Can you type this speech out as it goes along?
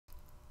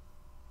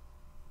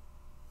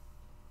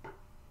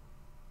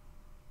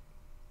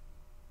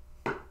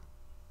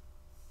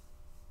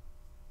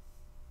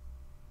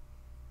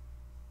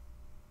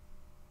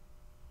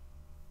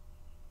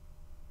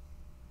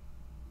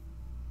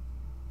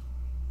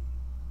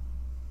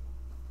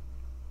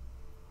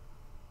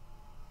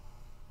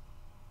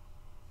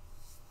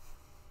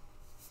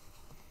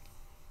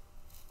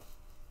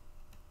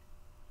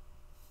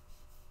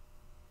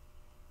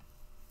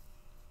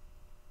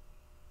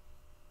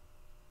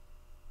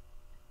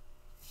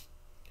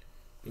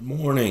Good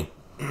morning.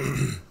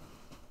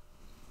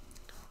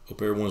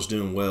 Hope everyone's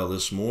doing well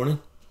this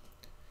morning.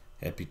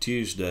 Happy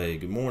Tuesday.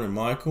 Good morning,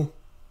 Michael.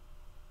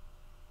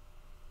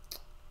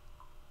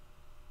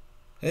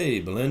 Hey,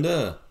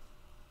 Belinda.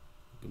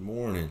 Good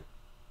morning.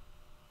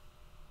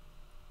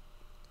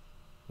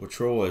 Well,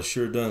 Troy has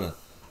sure done a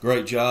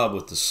great job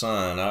with the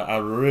sign. I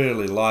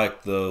really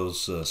like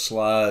those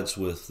slides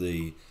with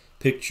the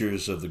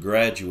pictures of the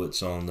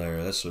graduates on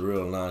there. That's a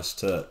real nice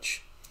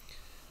touch.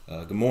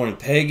 Good morning,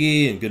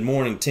 Peggy, and good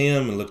morning,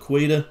 Tim and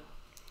Laquita.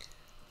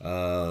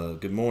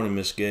 Good morning,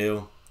 Miss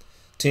Gail.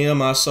 Tim,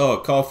 I saw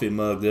a coffee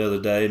mug the other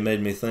day. It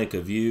made me think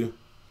of you.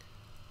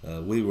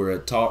 We were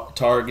at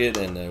Target,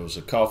 and there was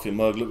a coffee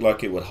mug. Looked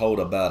like it would hold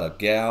about a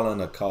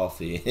gallon of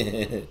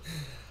coffee.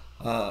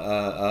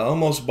 I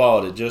almost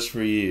bought it just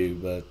for you,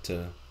 but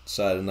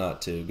decided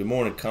not to. Good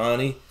morning,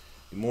 Connie.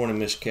 Good morning,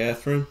 Miss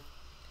Catherine.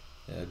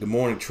 Good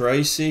morning,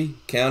 Tracy.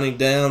 Counting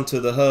down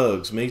to the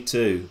hugs. Me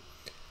too.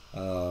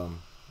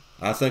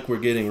 I think we're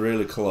getting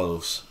really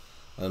close.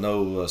 I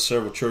know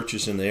several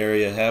churches in the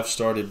area have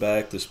started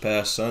back this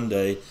past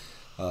Sunday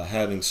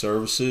having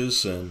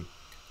services, and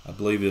I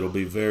believe it'll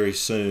be very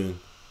soon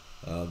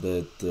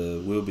that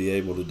we'll be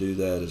able to do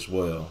that as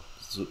well.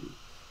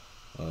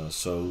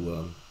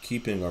 So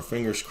keeping our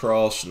fingers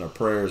crossed and our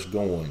prayers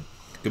going.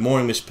 Good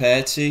morning, Miss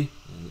Patsy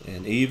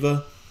and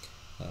Eva,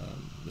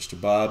 Mr.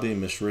 Bobby,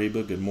 and Miss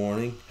Reba. Good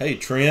morning. Hey,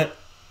 Trent.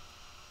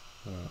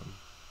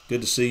 Good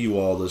to see you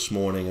all this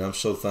morning. I'm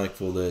so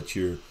thankful that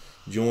you're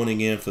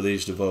joining in for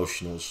these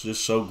devotionals.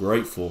 Just so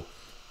grateful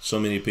so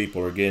many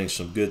people are getting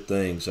some good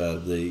things out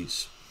of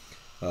these.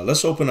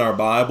 Let's open our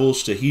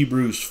Bibles to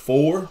Hebrews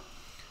 4,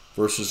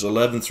 verses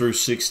 11 through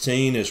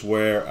 16 is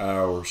where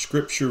our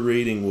scripture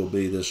reading will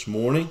be this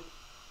morning.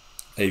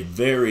 A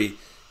very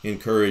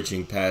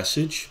encouraging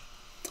passage.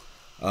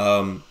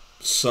 Some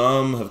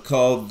have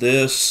called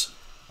this,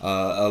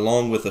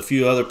 along with a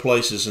few other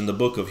places in the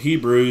book of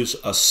Hebrews,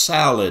 a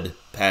salad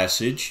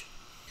passage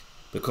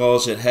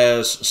because it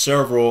has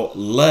several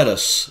let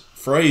us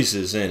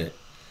phrases in it.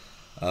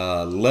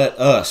 Let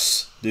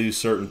us do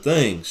certain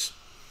things.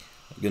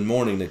 Good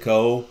morning,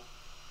 Nicole.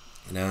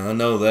 Now I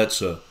know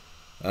that's a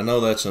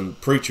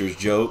preacher's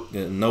joke,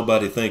 and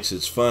nobody thinks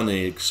it's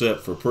funny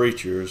except for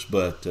preachers,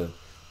 but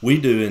we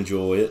do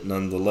enjoy it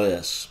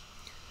nonetheless.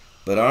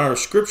 But our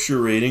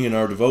scripture reading and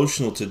our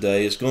devotional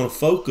today is going to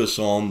focus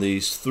on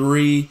these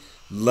three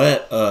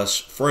let us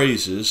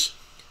phrases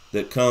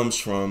that comes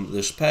from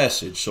this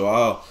passage. So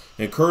I'll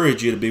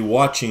encourage you to be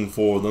watching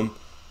for them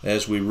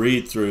as we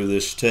read through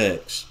this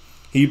text.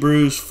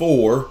 Hebrews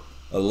 4,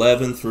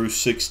 11 through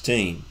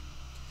 16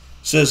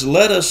 says,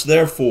 "Let us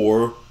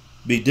therefore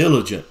be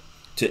diligent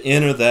to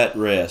enter that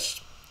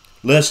rest,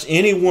 lest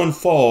anyone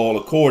fall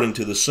according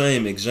to the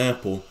same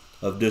example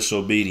of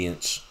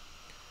disobedience.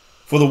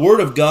 For the word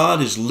of God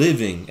is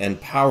living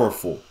and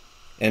powerful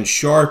and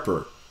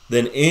sharper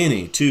than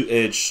any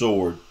two-edged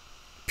sword,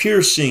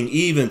 piercing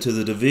even to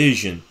the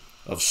division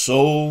of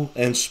soul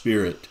and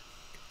spirit,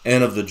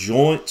 and of the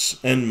joints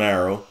and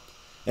marrow,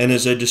 and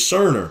is a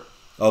discerner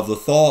of the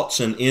thoughts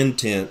and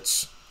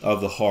intents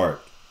of the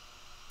heart.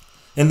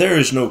 And there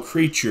is no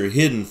creature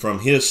hidden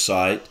from his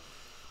sight,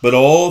 but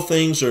all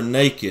things are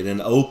naked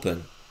and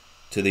open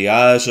to the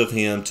eyes of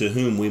him to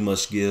whom we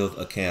must give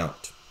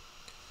account.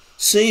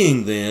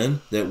 Seeing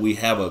then that we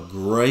have a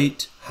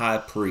great high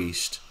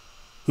priest,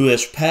 who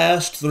has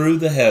passed through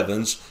the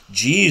heavens,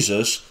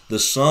 Jesus, the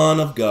Son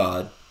of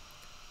God,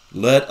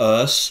 let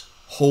us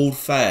hold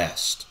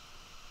fast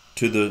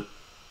to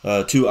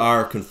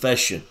our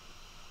confession.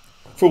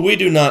 For we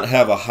do not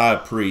have a high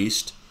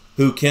priest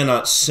who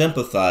cannot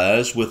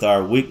sympathize with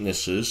our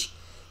weaknesses,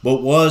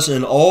 but was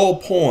in all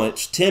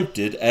points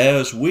tempted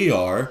as we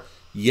are,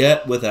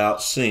 yet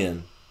without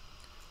sin.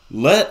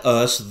 Let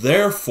us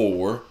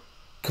therefore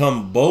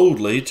come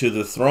boldly to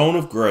the throne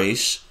of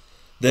grace,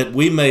 that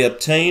we may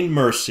obtain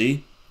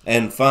mercy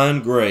and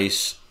find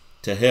grace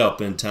to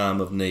help in time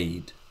of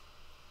need."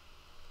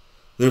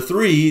 There are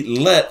three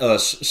let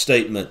us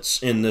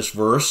statements in this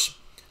verse.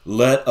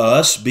 Let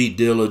us be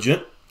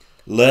diligent,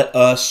 let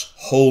us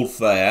hold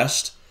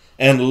fast,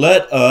 and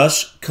let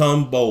us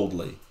come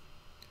boldly.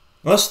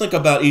 Let's think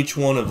about each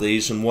one of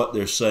these and what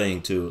they're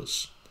saying to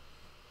us.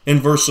 In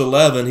verse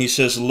 11, he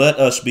says, "Let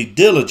us be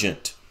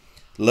diligent,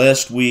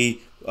 lest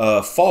we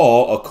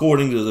fall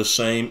according to the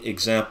same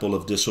example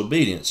of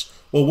disobedience."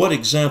 Well, what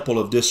example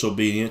of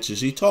disobedience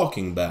is he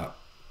talking about?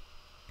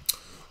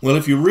 Well,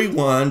 if you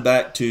rewind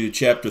back to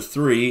chapter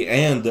 3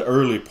 and the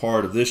early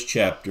part of this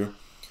chapter,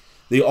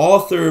 the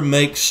author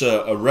makes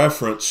a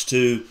reference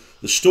to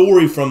the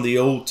story from the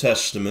Old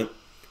Testament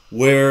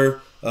where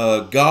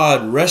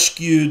God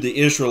rescued the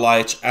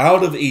Israelites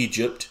out of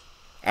Egypt,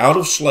 out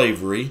of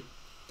slavery,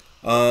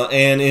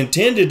 and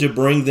intended to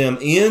bring them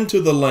into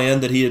the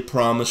land that he had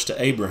promised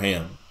to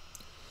Abraham.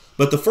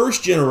 But the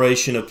first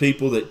generation of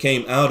people that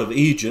came out of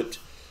Egypt,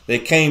 they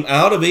came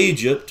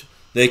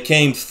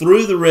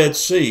through the Red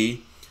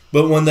Sea,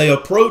 but when they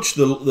approached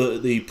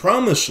the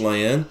promised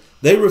land,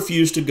 they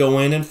refused to go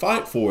in and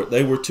fight for it.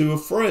 They were too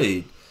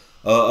afraid.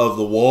 of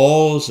the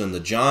walls and the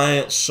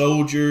giant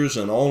soldiers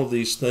and all of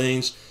these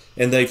things,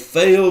 and they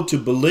failed to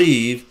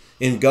believe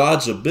in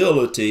God's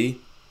ability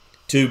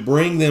to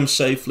bring them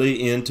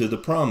safely into the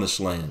promised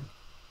land.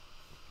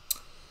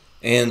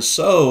 And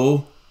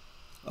so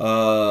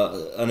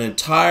an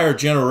entire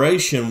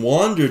generation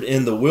wandered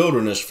in the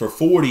wilderness for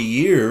 40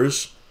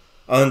 years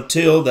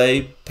until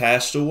they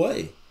passed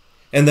away.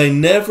 And they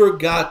never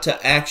got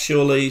to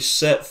actually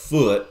set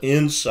foot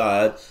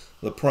inside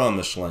the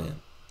promised land.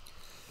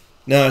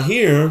 Now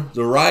here,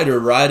 the writer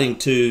writing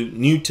to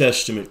New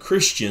Testament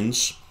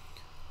Christians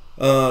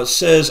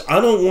says, I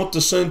don't want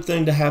the same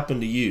thing to happen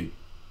to you.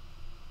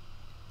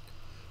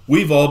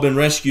 We've all been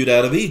rescued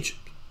out of Egypt.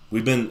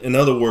 We've been, in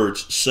other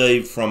words,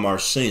 saved from our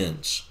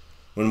sins.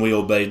 When we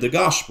obeyed the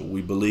gospel,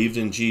 we believed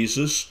in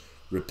Jesus,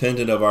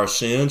 repented of our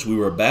sins, we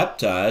were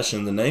baptized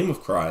in the name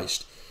of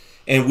Christ,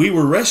 and we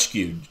were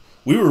rescued.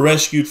 We were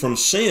rescued from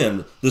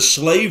sin, the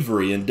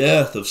slavery and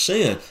death of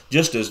sin,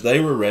 just as they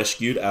were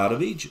rescued out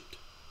of Egypt.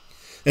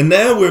 And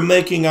now we're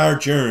making our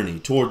journey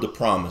toward the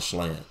promised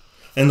land.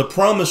 And the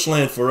promised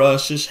land for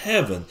us is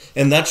heaven,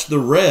 and that's the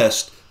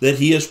rest that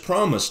He has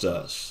promised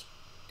us.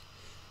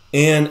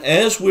 And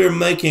as we're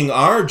making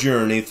our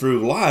journey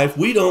through life,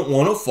 we don't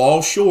want to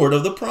fall short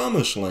of the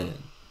promised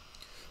land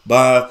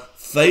by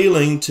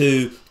failing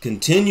to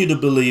continue to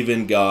believe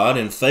in God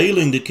and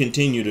failing to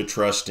continue to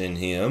trust in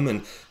Him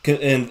and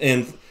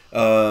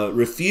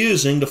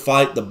refusing to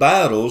fight the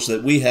battles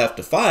that we have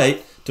to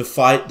fight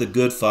the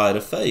good fight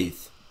of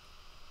faith.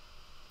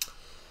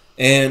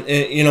 And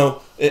you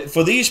know,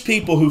 for these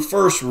people who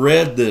first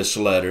read this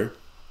letter,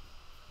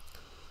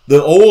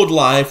 the old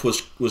life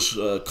was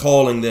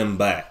calling them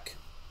back.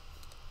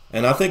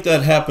 And I think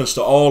that happens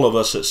to all of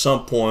us at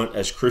some point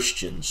as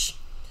Christians.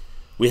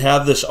 We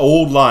have this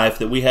old life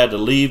that we had to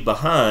leave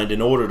behind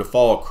in order to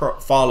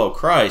follow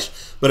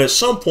Christ. But at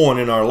some point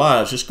in our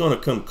lives, it's going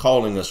to come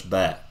calling us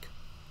back.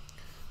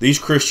 These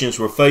Christians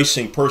were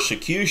facing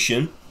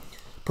persecution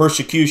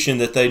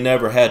that they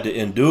never had to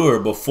endure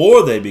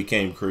before they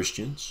became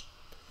Christians.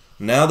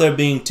 Now they're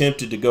being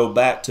tempted to go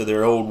back to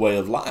their old way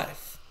of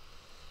life.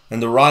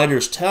 And the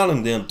writer's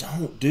telling them,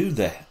 don't do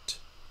that.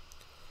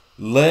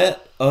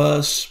 Let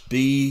us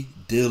be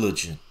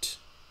diligent,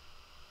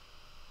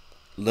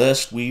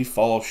 lest we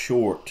fall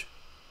short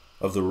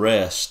of the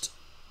rest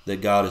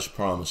that God has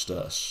promised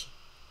us.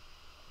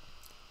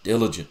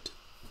 Diligent.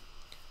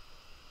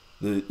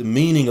 The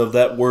meaning of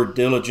that word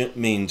diligent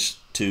means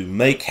to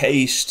make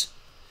haste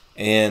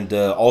and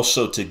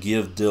also to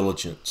give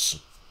diligence.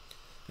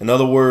 In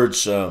other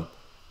words,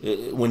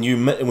 when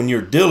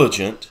you're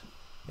diligent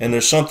and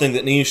there's something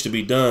that needs to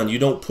be done, you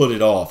don't put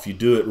it off. You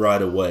do it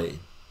right away.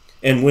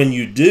 And when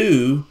you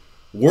do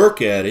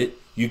work at it,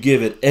 you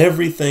give it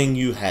everything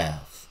you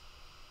have.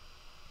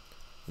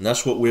 And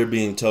that's what we're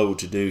being told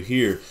to do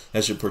here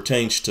as it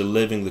pertains to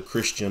living the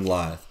Christian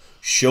life.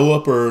 Show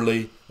up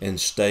early and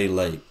stay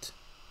late.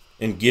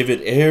 And give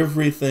it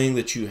everything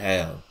that you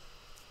have.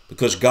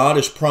 Because God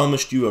has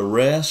promised you a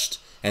rest,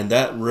 and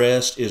that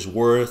rest is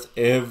worth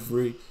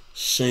every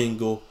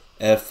single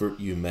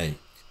effort you make.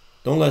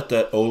 Don't let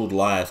that old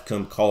life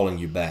come calling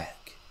you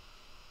back.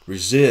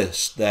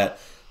 Resist that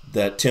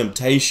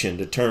temptation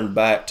to turn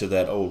back to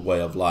that old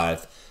way of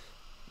life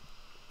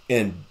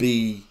and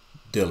be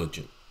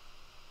diligent.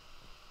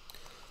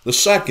 The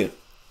second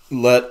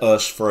let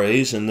us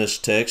phrase in this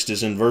text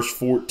is in verse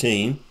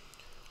 14.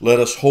 Let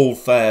us hold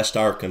fast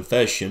our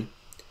confession.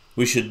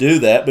 We should do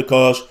that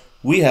because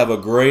we have a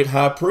great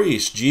high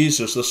priest,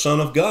 Jesus, the Son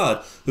of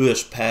God, who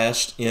has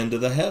passed into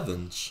the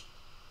heavens.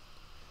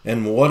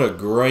 And what a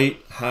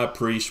great high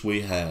priest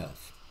we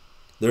have.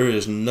 There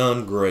is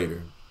none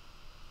greater.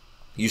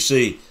 You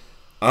see,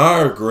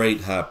 our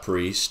great high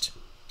priest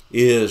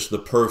is the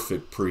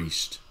perfect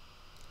priest.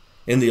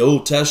 In the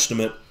Old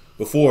Testament,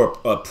 before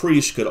a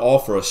priest could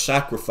offer a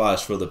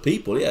sacrifice for the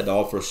people, he had to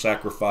offer a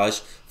sacrifice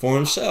for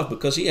himself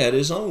because he had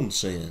his own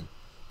sin,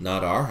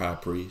 not our high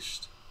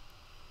priest.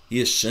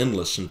 He is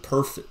sinless and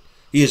perfect.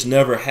 He has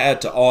never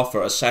had to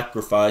offer a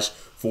sacrifice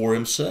for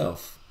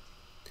himself.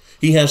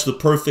 He has the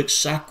perfect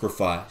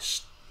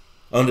sacrifice.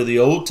 Under the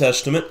Old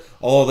Testament,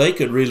 all they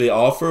could really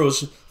offer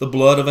was the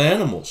blood of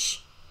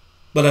animals.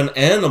 But an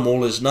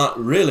animal is not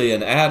really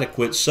an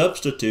adequate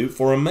substitute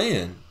for a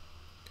man.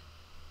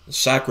 The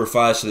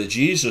sacrifice that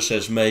Jesus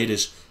has made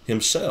is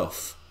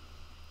himself.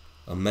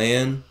 A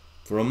man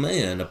for a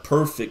man, a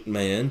perfect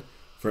man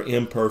for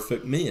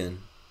imperfect men.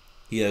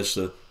 He has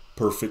the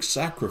perfect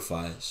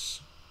sacrifice.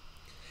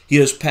 He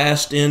has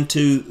passed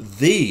into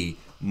the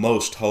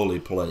most holy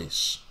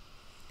place.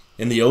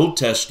 In the Old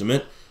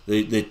Testament,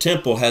 the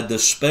temple had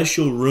this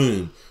special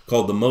room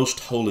called the most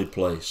holy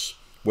place,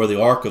 where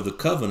the Ark of the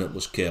Covenant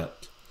was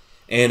kept.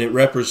 And it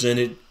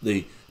represented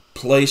the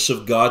place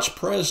of God's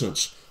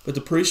presence. But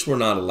the priests were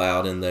not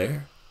allowed in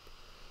there.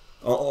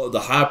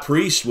 The high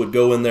priest would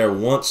go in there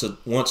once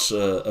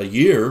a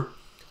year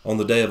on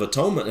the Day of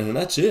Atonement, and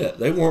that's it.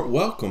 They weren't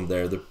welcome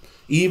there.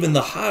 Even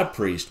the high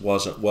priest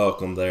wasn't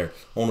welcome there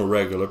on a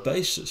regular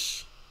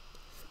basis.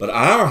 But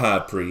our high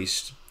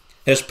priest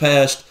has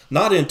passed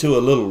not into a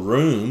little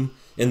room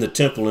in the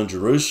temple in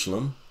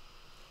Jerusalem.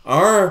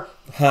 Our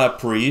high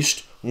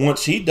priest,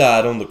 once he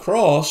died on the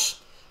cross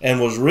and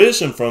was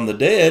risen from the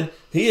dead,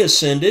 he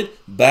ascended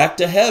back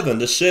to heaven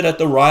to sit at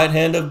the right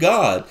hand of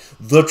God,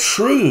 the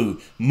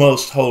true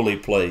most holy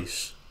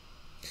place.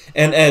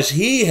 And as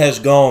he has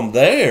gone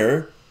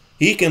there,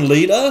 he can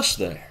lead us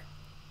there.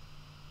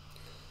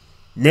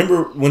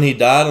 Remember when he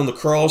died on the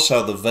cross,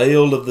 how the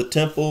veil of the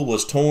temple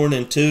was torn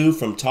in two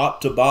from top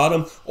to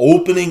bottom,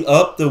 opening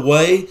up the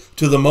way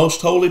to the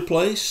most holy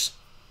place?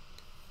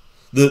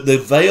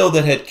 The veil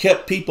that had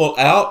kept people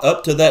out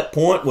up to that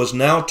point was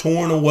now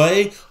torn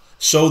away,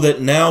 so that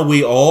now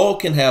we all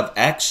can have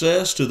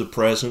access to the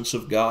presence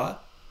of God.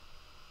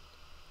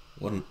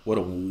 What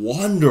a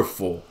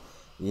wonderful,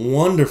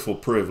 wonderful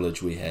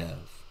privilege we have.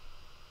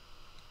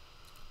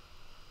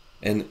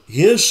 And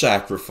his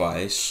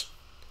sacrifice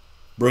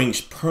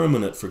brings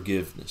permanent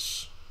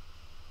forgiveness.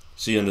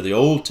 See, under the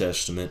Old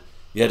Testament,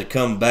 you had to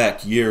come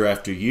back year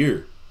after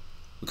year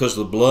because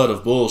the blood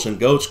of bulls and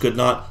goats could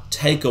not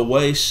take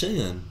away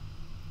sin.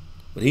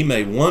 But he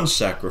made one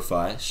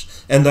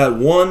sacrifice, and that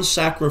one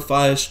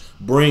sacrifice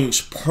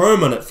brings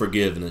permanent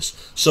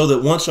forgiveness, so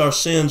that once our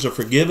sins are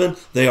forgiven,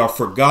 they are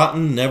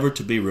forgotten, never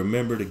to be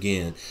remembered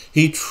again.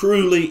 He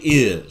truly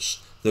is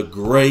the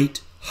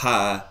great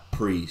high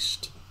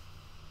priest,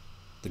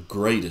 the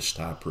greatest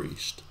high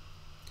priest.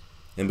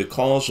 And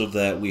because of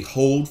that, we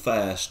hold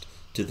fast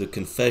to the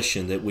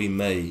confession that we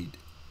made,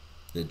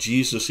 that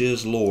Jesus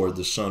is Lord,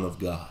 the Son of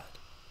God.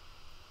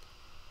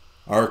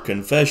 Our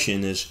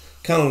confession is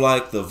kind of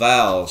like the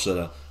vows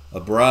that a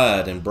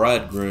bride and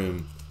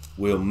bridegroom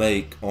will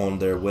make on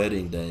their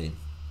wedding day.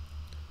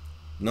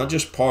 Not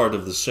just part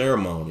of the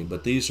ceremony,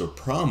 but these are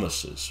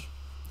promises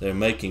they're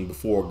making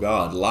before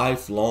God,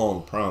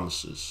 lifelong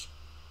promises.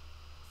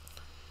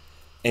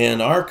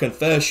 And our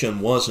confession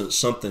wasn't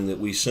something that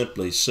we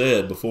simply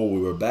said before we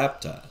were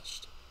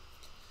baptized.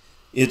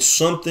 It's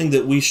something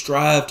that we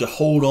strive to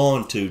hold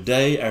on to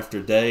day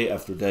after day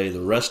after day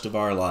the rest of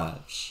our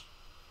lives.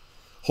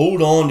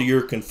 Hold on to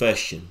your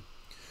confession.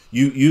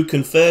 You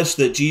confess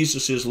that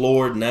Jesus is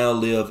Lord, now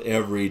live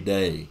every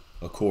day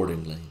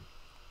accordingly.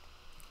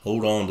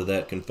 Hold on to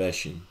that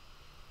confession,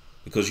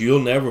 because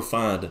you'll never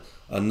find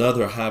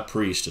another high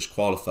priest as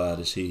qualified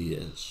as he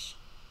is.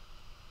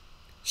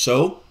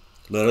 So,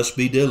 let us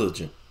be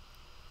diligent,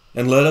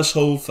 and let us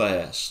hold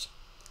fast,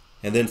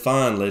 and then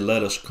finally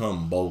let us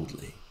come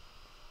boldly.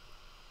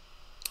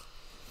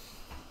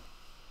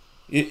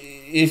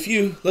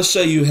 Let's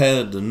say you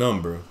had the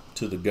number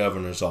to the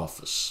governor's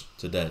office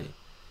today.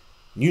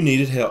 You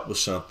needed help with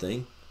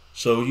something,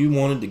 so you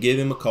wanted to give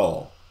him a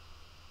call.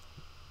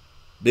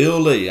 Bill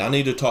Lee, I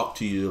need to talk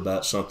to you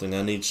about something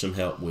I need some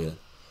help with.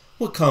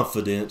 What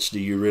confidence do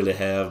you really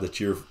have that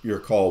your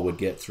call would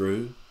get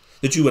through?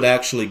 That you would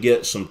actually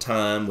get some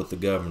time with the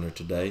governor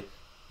today?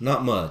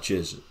 Not much,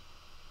 is it?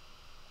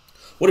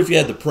 What if you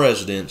had the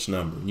president's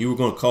number and you were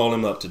going to call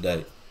him up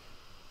today?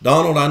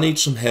 Donald, I need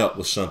some help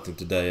with something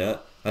today.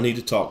 I need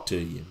to talk to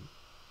you.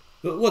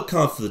 But what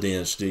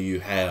confidence do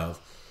you have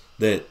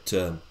that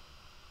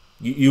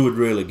you would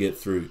really get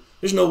through?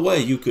 There's no way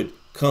you could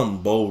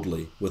come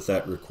boldly with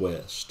that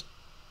request.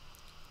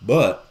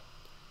 But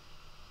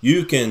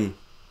you can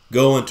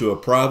go into a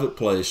private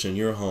place in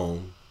your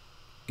home,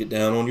 get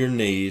down on your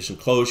knees and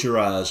close your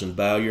eyes and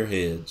bow your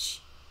heads.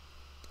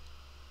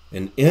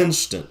 And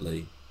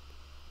instantly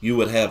you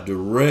would have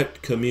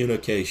direct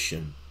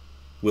communication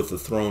with the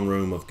throne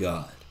room of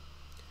God.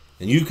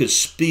 And you could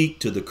speak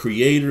to the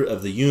Creator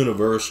of the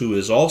universe, who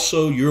is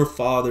also your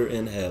Father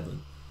in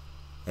heaven.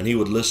 And he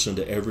would listen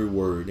to every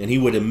word. And he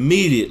would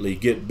immediately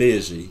get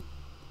busy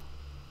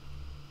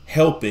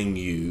helping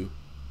you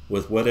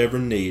with whatever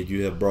need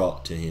you have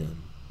brought to him.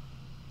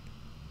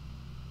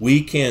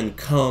 We can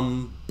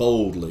come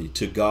boldly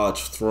to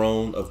God's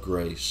throne of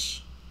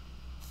grace.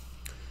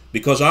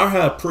 Because our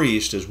high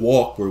priest has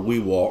walked where we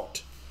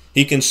walked,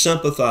 he can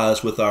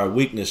sympathize with our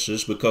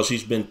weaknesses because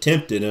he's been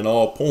tempted in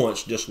all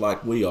points just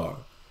like we are.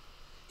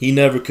 He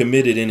never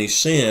committed any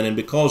sin, and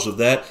because of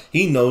that,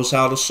 he knows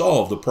how to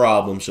solve the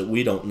problems that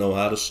we don't know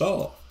how to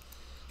solve.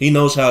 He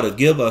knows how to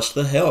give us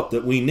the help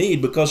that we need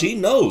because he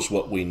knows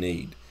what we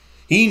need.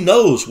 He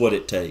knows what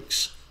it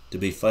takes to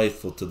be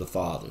faithful to the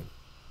Father.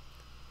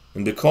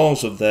 And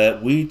because of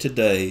that, we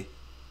today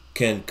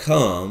can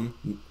come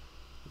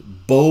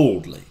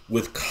boldly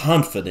with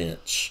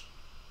confidence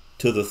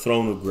to the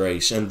throne of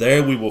grace. And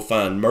there we will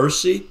find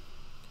mercy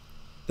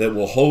that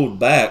will hold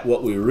back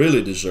what we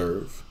really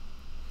deserve.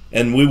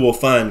 And we will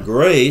find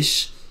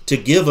grace to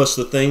give us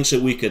the things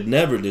that we could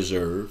never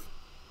deserve.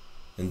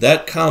 And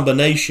that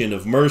combination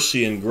of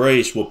mercy and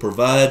grace will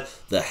provide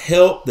the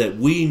help that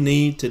we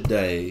need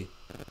today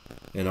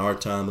in our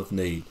time of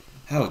need.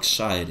 How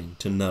exciting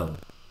to know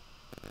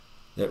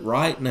that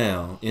right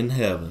now in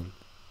heaven,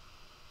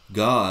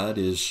 God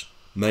is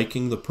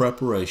making the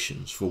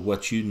preparations for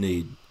what you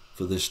need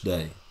for this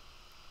day.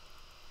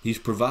 He's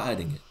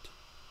providing it.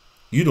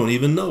 You don't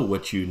even know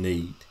what you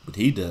need, but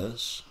he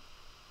does.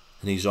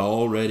 And he's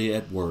already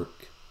at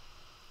work.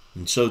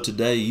 And so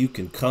today you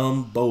can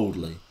come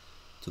boldly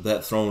to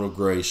that throne of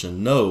grace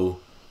and know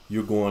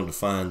you're going to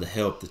find the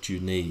help that you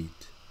need.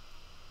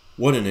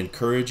 What an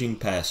encouraging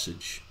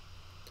passage.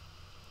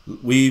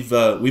 We've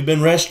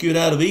been rescued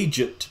out of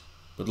Egypt,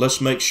 but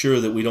let's make sure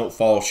that we don't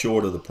fall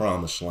short of the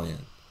promised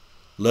land.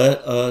 Let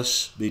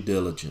us be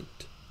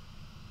diligent.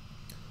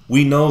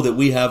 We know that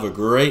we have a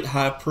great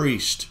high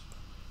priest,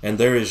 and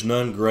there is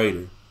none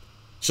greater.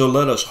 So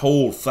let us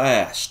hold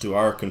fast to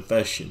our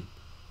confession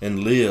and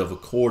live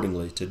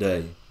accordingly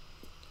today.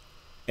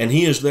 And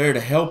he is there to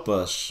help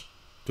us,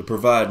 to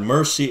provide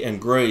mercy and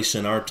grace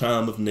in our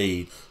time of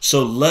need.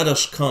 So let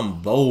us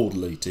come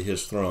boldly to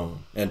his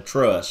throne and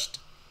trust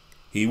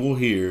he will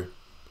hear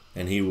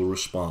and he will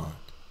respond.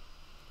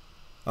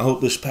 I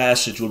hope this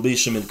passage will be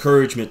some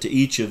encouragement to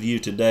each of you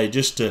today,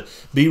 just to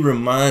be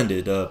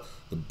reminded of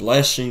the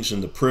blessings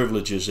and the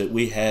privileges that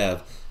we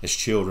have as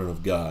children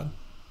of God.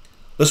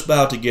 Let's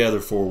bow together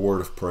for a word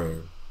of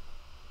prayer.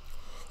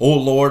 O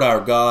Lord,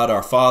 our God,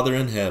 our Father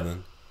in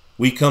heaven,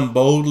 we come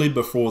boldly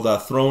before thy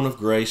throne of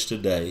grace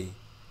today,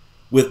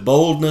 with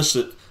boldness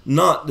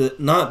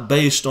not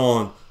based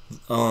on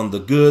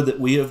the good that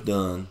we have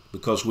done,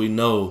 because we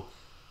know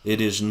it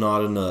is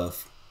not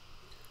enough.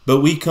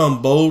 But we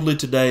come boldly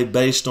today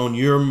based on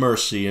your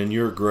mercy and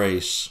your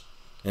grace.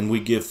 And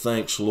we give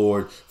thanks,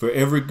 Lord, for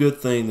every good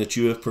thing that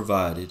you have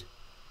provided.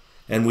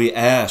 And we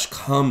ask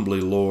humbly,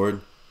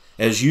 Lord,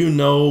 as you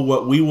know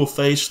what we will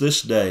face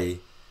this day,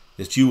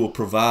 that you will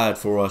provide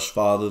for us,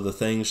 Father, the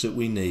things that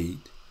we need.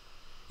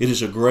 It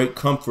is a great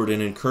comfort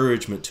and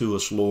encouragement to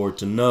us, Lord,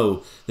 to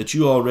know that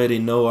you already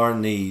know our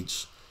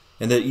needs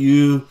and that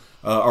you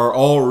are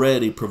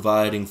already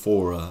providing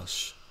for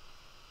us.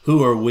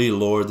 Who are we,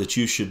 Lord, that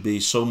you should be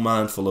so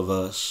mindful of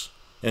us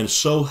and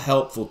so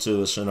helpful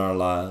to us in our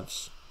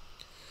lives?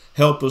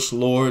 Help us,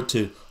 Lord,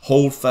 to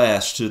hold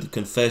fast to the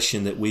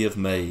confession that we have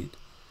made.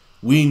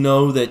 We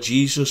know that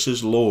Jesus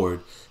is Lord,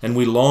 and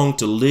we long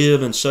to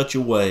live in such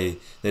a way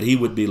that he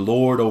would be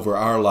Lord over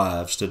our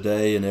lives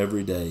today and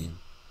every day.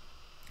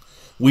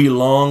 We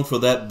long for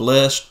that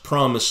blessed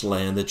promised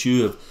land that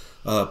you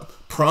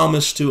have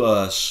promised to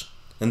us,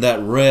 and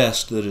that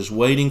rest that is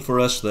waiting for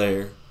us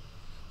there.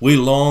 We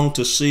long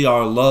to see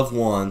our loved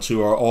ones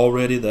who are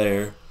already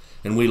there,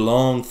 and we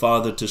long,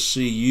 Father, to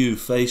see you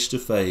face to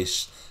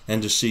face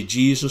and to see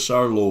Jesus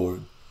our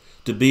Lord,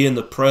 to be in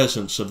the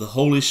presence of the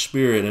Holy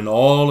Spirit and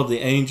all of the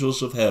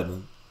angels of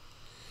heaven.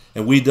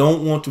 And we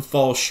don't want to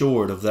fall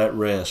short of that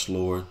rest,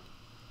 Lord.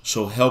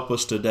 So help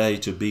us today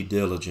to be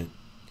diligent.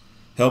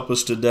 Help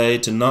us today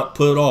to not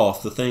put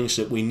off the things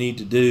that we need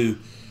to do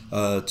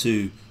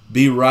to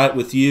be right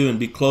with you and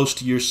be close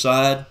to your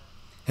side.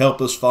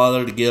 Help us,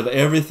 Father, to give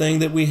everything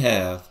that we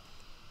have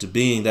to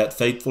being that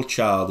faithful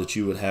child that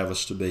you would have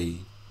us to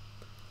be.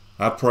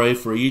 I pray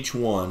for each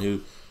one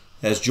who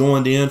has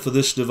joined in for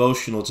this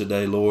devotional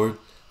today, Lord.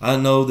 I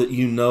know that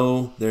you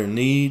know their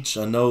needs.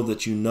 I know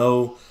that you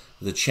know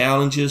the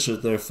challenges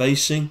that they're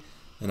facing.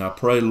 And I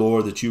pray,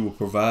 Lord, that you will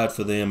provide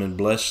for them and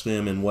bless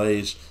them in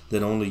ways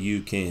that only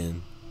you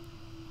can.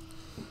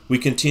 We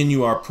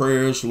continue our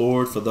prayers,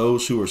 Lord, for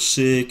those who are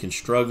sick and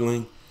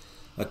struggling.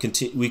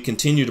 We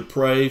continue to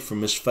pray for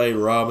Miss Faye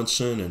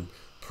Robinson and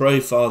pray,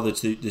 Father,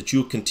 that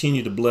you'll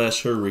continue to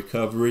bless her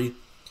recovery.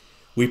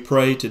 We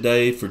pray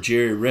today for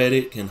Jerry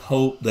Reddick and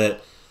hope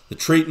that the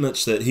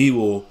treatments that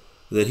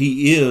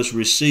he is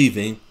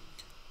receiving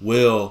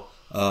will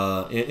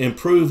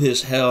improve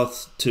his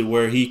health to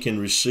where he can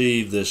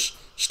receive this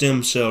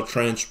stem cell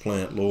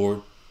transplant,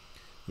 Lord.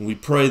 And we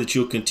pray that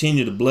you'll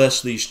continue to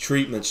bless these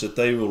treatments, that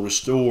they will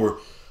restore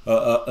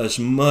as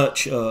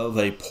much of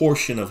a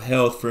portion of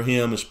health for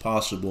him as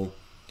possible.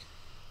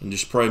 And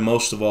just pray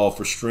most of all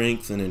for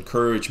strength and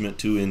encouragement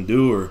to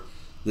endure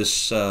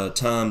this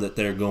time that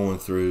they're going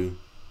through.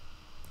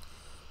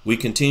 We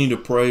continue to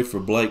pray for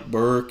Blake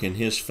Burke and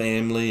his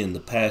family and the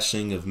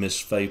passing of Miss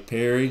Faye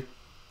Perry.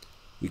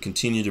 We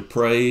continue to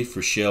pray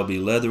for Shelby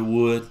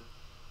Leatherwood,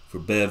 for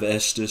Bev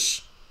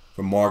Estes,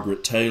 for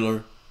Margaret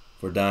Taylor,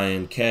 for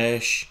Diane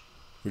Cash,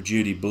 for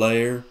Judy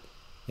Blair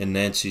and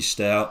Nancy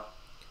Stout,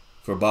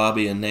 for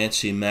Bobby and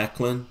Nancy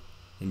Macklin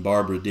and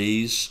Barbara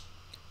Dees,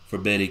 for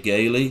Betty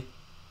Gailey,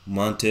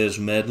 Montez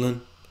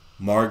Medlin,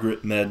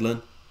 Margaret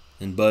Medlin,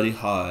 and Buddy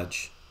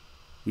Hodge.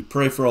 We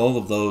pray for all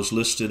of those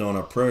listed on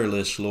our prayer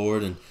list,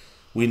 Lord, and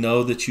we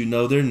know that you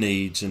know their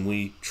needs, and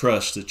we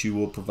trust that you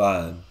will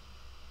provide.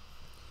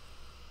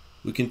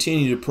 We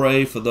continue to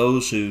pray for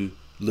those who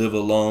live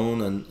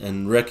alone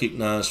and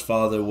recognize,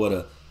 Father, what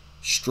a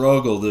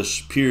struggle this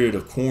period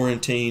of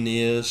quarantine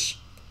is,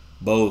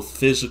 both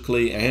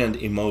physically and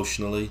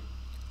emotionally.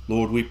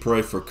 Lord, we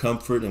pray for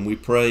comfort, and we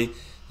pray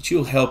that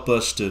you'll help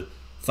us to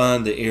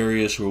find the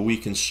areas where we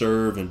can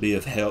serve and be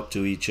of help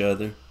to each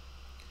other.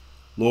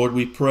 Lord,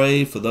 we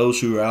pray for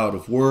those who are out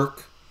of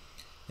work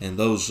and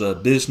those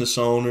business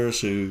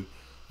owners who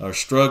are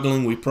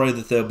struggling. We pray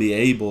that they'll be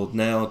able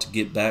now to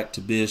get back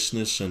to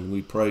business, and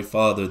we pray,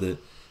 Father, that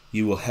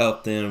you will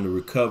help them to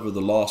recover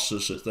the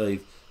losses that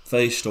they've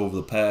faced over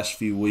the past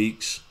few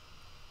weeks.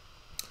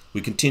 We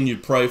continue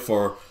to pray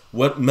for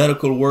what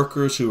medical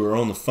workers who are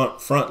on the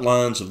front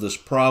lines of this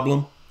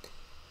problem.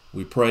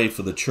 We pray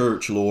for the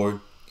church, Lord.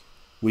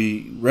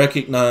 We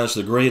recognize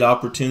the great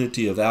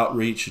opportunity of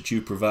outreach that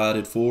you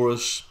provided for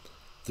us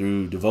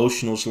through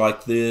devotionals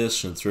like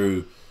this and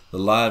through the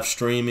live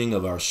streaming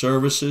of our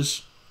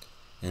services.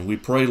 And we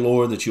pray,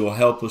 Lord, that you'll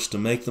help us to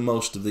make the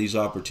most of these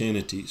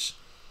opportunities.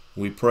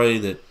 We pray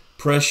that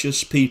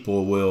precious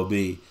people will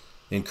be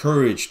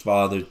encouraged,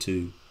 Father,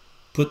 to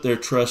put their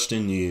trust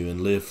in you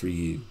and live for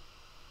you.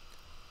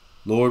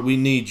 Lord, we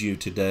need you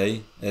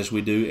today, as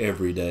we do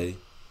every day.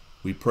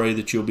 We pray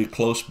that you'll be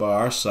close by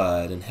our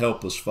side and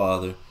help us,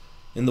 Father,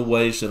 in the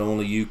ways that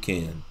only you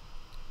can.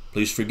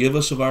 Please forgive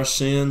us of our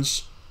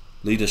sins,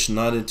 lead us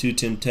not into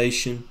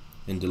temptation,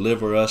 and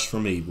deliver us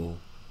from evil.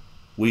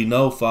 We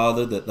know,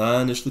 Father, that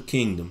thine is the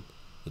kingdom,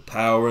 the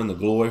power, and the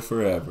glory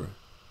forever.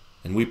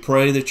 And we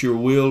pray that your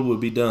will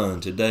be done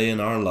today in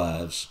our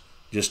lives,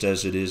 just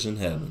as it is in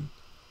heaven.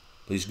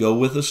 Please go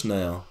with us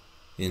now.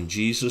 In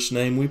Jesus'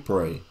 name we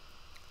pray.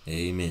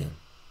 Amen.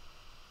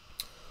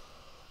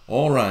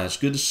 All right, it's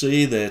good to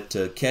see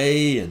that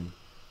Kay and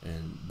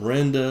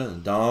Brenda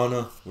and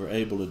Donna were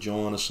able to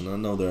join us, and I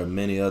know there are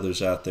many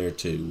others out there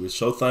too. We're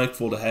so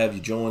thankful to have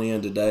you join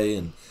in today,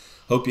 and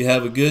hope you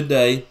have a good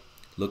day.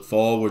 Look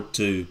forward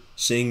to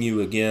seeing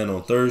you again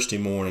on Thursday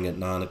morning at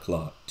 9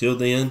 o'clock. Till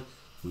then,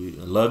 we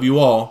love you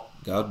all.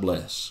 God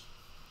bless.